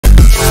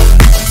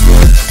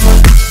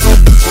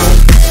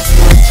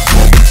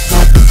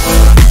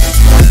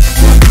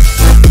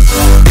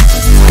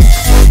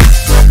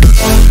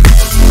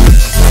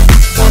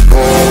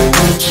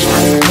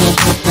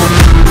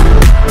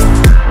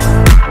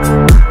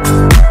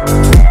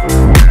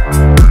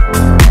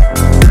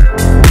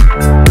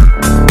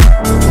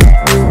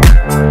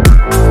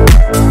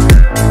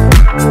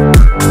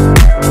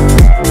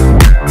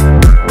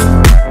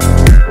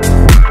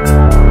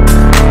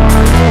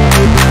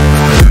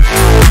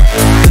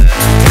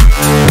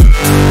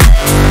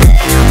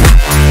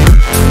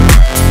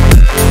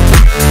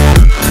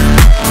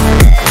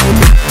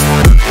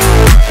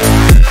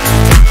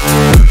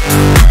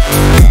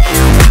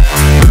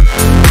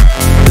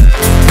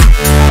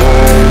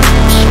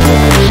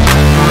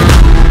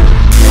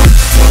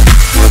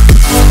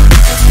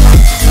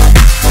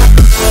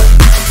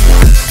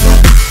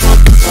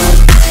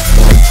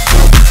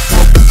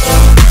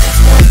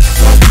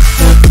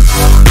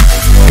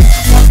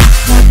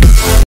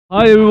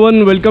Hi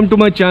everyone, welcome to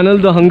my channel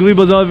The Hungry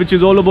Bazaar, which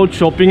is all about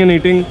shopping and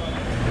eating.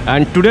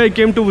 And today I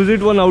came to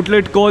visit one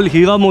outlet called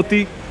HEERA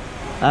Moti,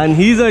 and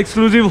he's an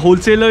exclusive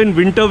wholesaler in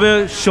winter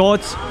wear,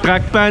 shorts,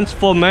 track pants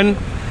for men.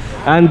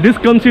 And this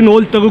comes in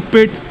old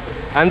Tharagupet,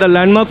 and the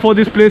landmark for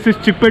this place is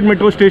Chickpet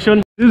metro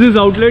station. This is his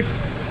outlet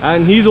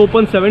and he's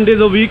open 7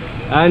 days a week,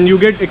 and you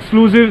get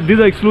exclusive, this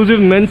is exclusive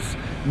men's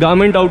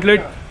garment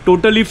outlet.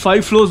 Totally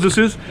 5 floors this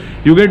is.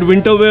 You get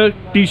winter wear,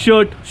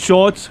 t-shirt,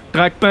 shorts,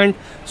 track pant.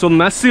 So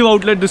massive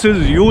outlet, this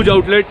is huge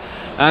outlet,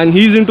 and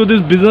he's into this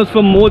business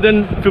for more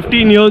than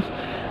 15 years.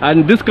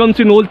 And this comes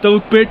in old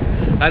Tharagupet,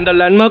 and the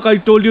landmark I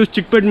told you is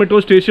Chickpet metro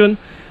station.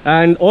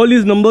 And all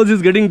his numbers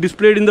is getting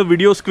displayed in the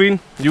video screen.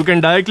 You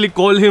can directly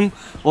call him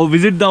or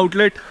visit the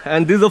outlet.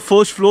 And this is the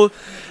first floor,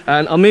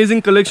 and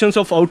amazing collections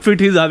of outfit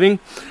he's having.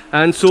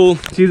 And so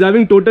he's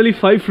having totally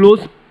 5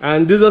 floors,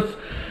 and this is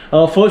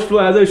first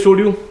floor as I showed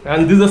you,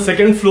 and this is the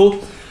second floor,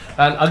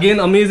 and again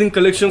amazing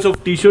collections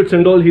of t-shirts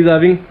and all he's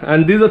having.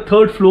 And this is the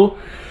third floor,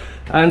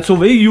 and so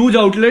very huge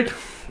outlet.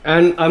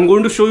 And I'm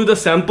going to show you the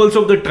samples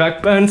of the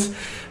track pants,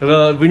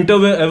 winter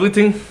wear,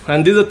 everything.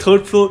 And this is the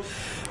third floor,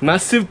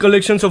 massive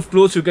collections of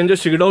clothes. You can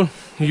just check it out,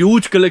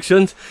 huge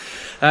collections,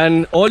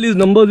 and all his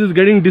numbers is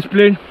getting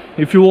displayed.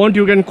 If you want,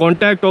 you can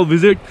contact or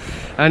visit,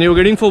 and you're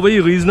getting for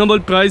very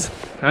reasonable price.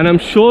 And I'm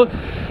sure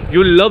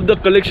you'll love the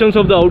collections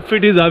of the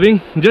outfit he's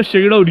having. Just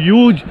check it out,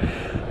 huge,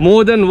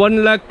 more than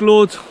 1 lakh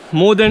clothes,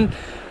 more than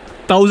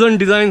 1000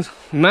 designs,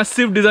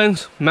 massive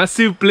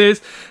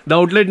place. The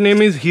outlet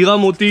name is HEERA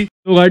Moti.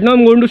 So right now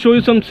I'm going to show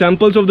you some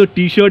samples of the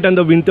t-shirt and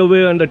the winter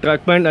wear and the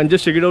track pant. And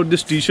just check it out,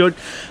 this t-shirt,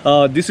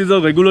 this is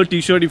a regular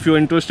t-shirt. If you're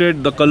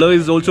interested, the color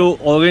is also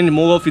orange,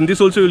 more of. In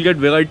this also you'll get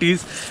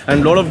varieties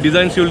and lot of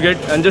designs you'll get.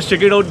 And just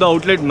check it out, the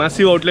outlet,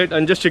 massive outlet.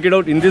 And just check it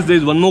out, in this there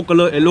is one more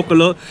color, yellow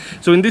color.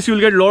 So in this you'll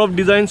get lot of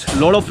designs,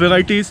 lot of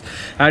varieties,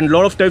 and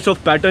lot of types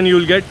of pattern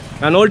you'll get,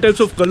 and all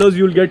types of colors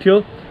you'll get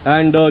here.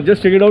 And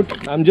just check it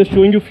out. I'm just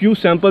showing you few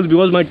samples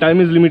because my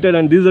time is limited.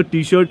 And this is a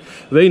t-shirt,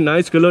 very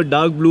nice color,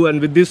 dark blue, and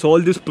with this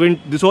all this print,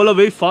 this all are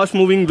very fast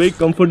moving, very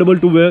comfortable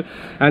to wear.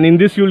 And in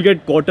this you'll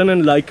get cotton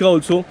and lycra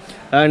also,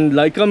 and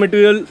lycra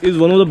material is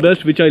one of the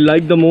best, which I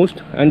like the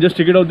most. And just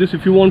check it out, this,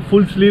 if you want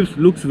full sleeves,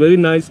 looks very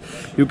nice.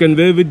 You can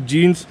wear with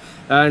jeans,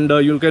 and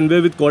you can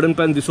wear with cotton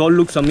pants. This all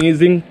looks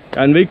amazing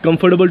and very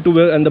comfortable to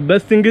wear. And the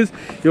best thing is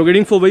you're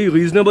getting for very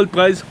reasonable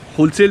price,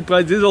 wholesale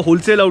price. This is a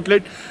wholesale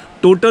outlet,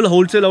 total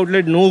wholesale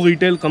outlet, no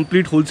retail,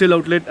 complete wholesale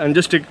outlet. And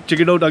just check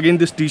it out again,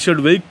 this t-shirt,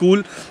 very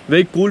cool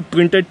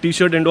printed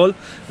t-shirt and all,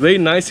 very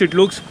nice it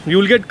looks.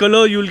 You'll get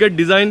color, you'll get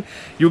design,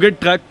 you get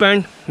track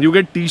pant, you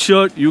get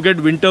t-shirt, you get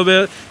winter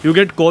wear, you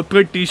get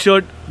corporate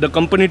t-shirt, the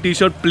company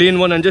t-shirt, plain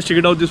one. And just check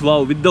it out, this,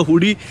 wow, with the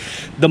hoodie,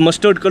 the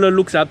mustard color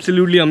looks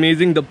absolutely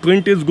amazing. The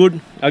print is good,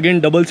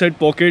 again double side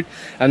pocket,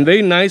 and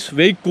very nice,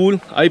 very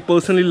cool. I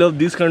personally love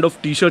these kind of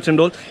t-shirts and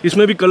all.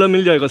 इसमें भी color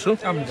मिल जाएगा sir?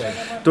 मिल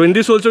जाएगा. So in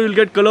this also you'll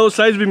get color,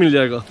 size भी मिल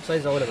जाएगा.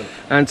 Size available.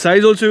 And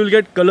size also you'll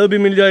get color भी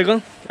मिल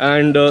जाएगा.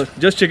 And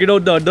just check it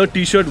out, the other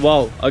t-shirt,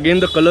 wow, again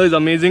the color is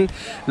amazing,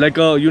 like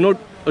a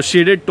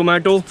shaded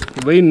tomato,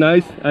 very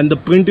nice. And the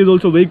print is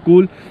also very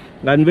cool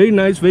and very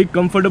nice, very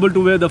comfortable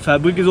to wear. The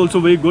fabric is also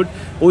very good.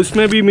 और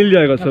इसमें भी मिल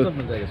जाएगा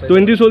sir. So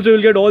in this also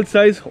you'll get all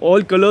size,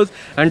 all colors,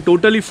 and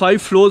totally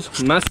 5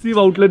 floors, massive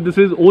outlet. This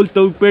is old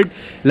Tharagupet,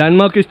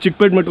 landmark is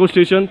Chickpet metro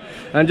station.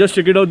 And just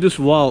check it out, this,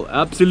 wow,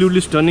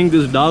 absolutely stunning.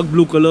 This dark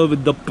blue color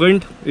with the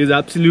print is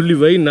absolutely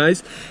very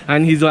nice.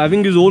 And he's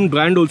having his own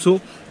brand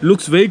also,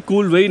 looks very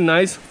cool, very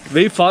nice,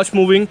 very fast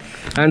moving.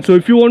 And so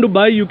if you want to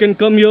buy, you can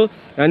come here.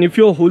 And if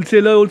you're a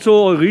wholesaler also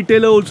or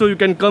retailer also, you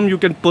can come, you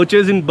can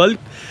purchase in bulk,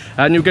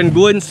 and you can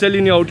go and sell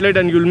in your outlet,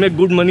 and you'll make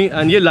good money.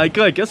 And ये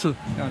lycra है क्या sir?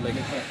 Yeah,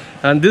 lycra.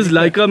 And this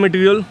lycra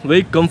material,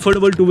 very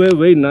comfortable to wear,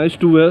 very nice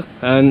to wear,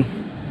 and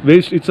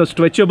it's a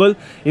stretchable.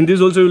 In this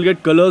also you'll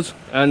get colors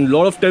and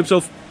lot of types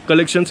of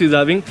collections he's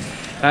having.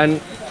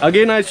 And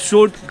again I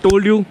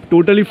told you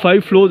totally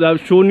 5 floors.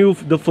 I've shown you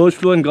the first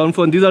floor and ground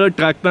floor, and these are the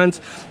track pants.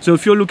 So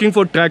if you're looking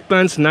for track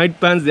pants, night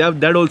pants, they have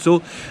that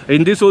also.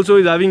 In this also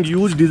he's having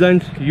huge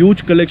designs,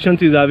 huge collections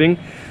he's having,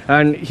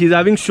 and he's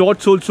having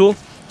shorts also.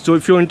 So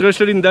if you're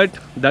interested in that,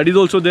 that is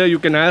also there. You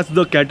can ask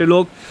the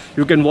catalog,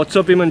 you can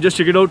WhatsApp him, and just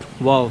check it out.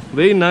 Wow,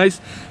 very nice,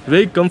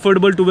 very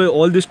comfortable to wear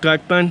all this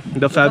track pant.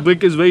 The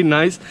fabric is very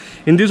nice.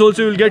 In this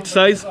also you'll get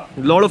size,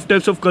 lot of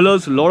types of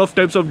colors, lot of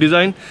types of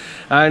design.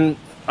 And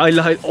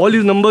all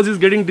his numbers is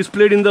getting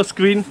displayed in the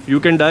screen.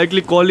 You can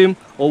directly call him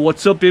or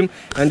WhatsApp him.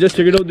 And just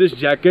check it out, this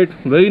jacket,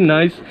 very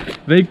nice,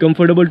 very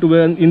comfortable to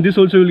wear. And in this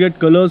also you'll get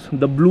colors,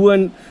 the blue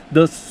and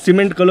the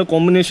cement color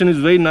combination is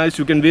very nice.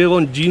 You can wear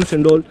on jeans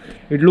and all,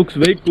 it looks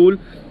very cool.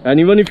 And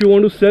even if you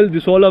want to sell,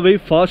 this all are very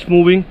fast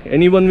moving,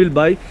 anyone will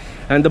buy.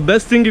 And the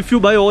best thing, if you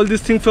buy all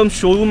these things from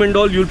showroom and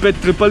all, you'll pay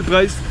triple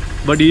price.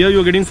 But here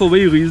you're getting for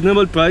very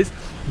reasonable price,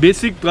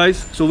 basic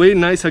price. So very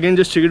nice. Again,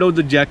 just check it out,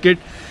 the jacket,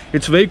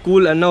 it's very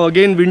cool. And now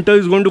again winter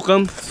is going to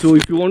come, so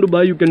if you want to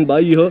buy, you can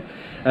buy here.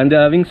 And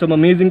they're having some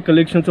amazing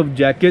collections of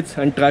jackets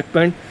and track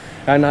pant.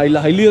 And I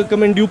highly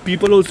recommend you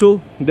people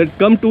also that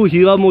come to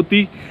HEERA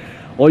Moti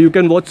or you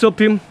can WhatsApp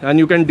him and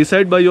you can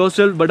decide by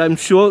yourself, but I'm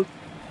sure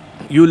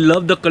you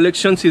love the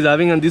collections he's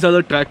having. And these are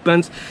the track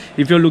pants.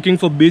 If you're looking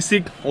for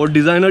basic or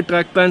designer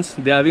track pants,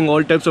 they're having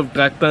all types of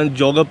track pants,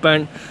 jogger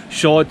pant,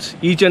 shorts,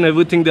 each and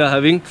everything they're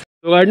having.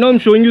 So right now I'm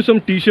showing you some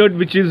t-shirt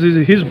which is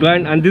his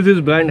brand, and this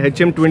is brand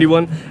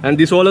HM21, and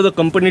this all are the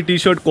company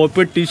t-shirt,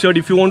 corporate t-shirt.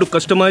 If you want to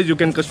customize, you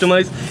can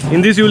customize.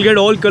 In this you will get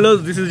all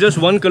colors. This is just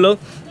one color,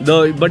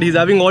 but he's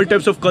having all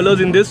types of colors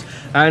in this,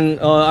 and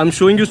I'm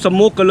showing you some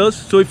more colors.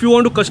 So if you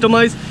want to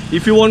customize,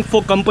 if you want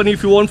for company,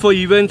 if you want for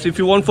events, if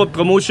you want for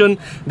promotion,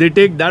 they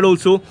take that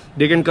also.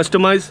 They can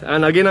customize.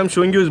 And again I'm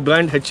showing you his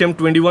brand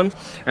HM21,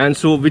 and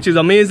so which is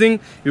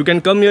amazing. You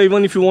can come here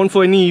even if you want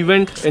for any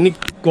event, any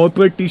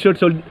corporate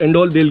t-shirts and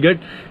all, they'll get.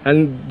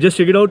 And just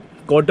check it out,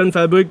 cotton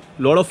fabric,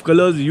 lot of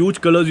colors,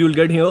 huge colors you'll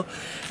get here.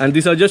 And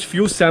these are just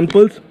few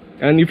samples,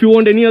 and if you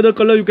want any other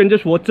color, you can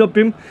just WhatsApp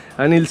him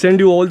and he'll send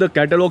you all the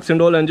catalogs and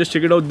all. And just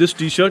check it out, this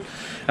t-shirt.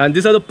 And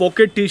these are the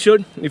pocket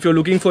t-shirt. If you're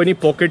looking for any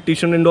pocket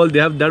t-shirt and all, they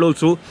have that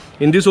also.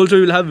 In this also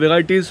you'll have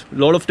varieties,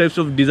 lot of types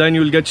of design.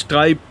 You'll get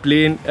stripe,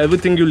 plain,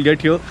 everything you'll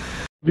get here.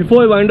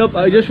 Before I wind up,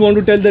 I just want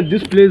to tell that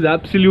this place is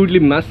absolutely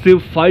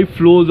massive. 5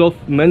 floors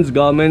of men's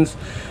garments,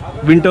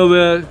 winter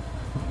wear,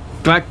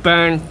 track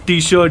pant,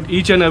 t-shirt,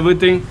 each and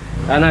everything.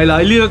 And I'll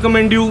highly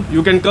recommend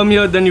you can come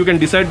here, then you can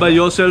decide by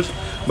yourself.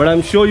 But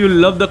I'm sure you'll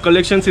love the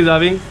collections he's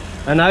having.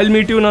 And I'll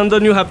meet you in another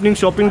new happening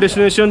shopping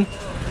destination.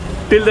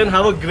 Till then,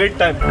 have a great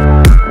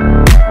time.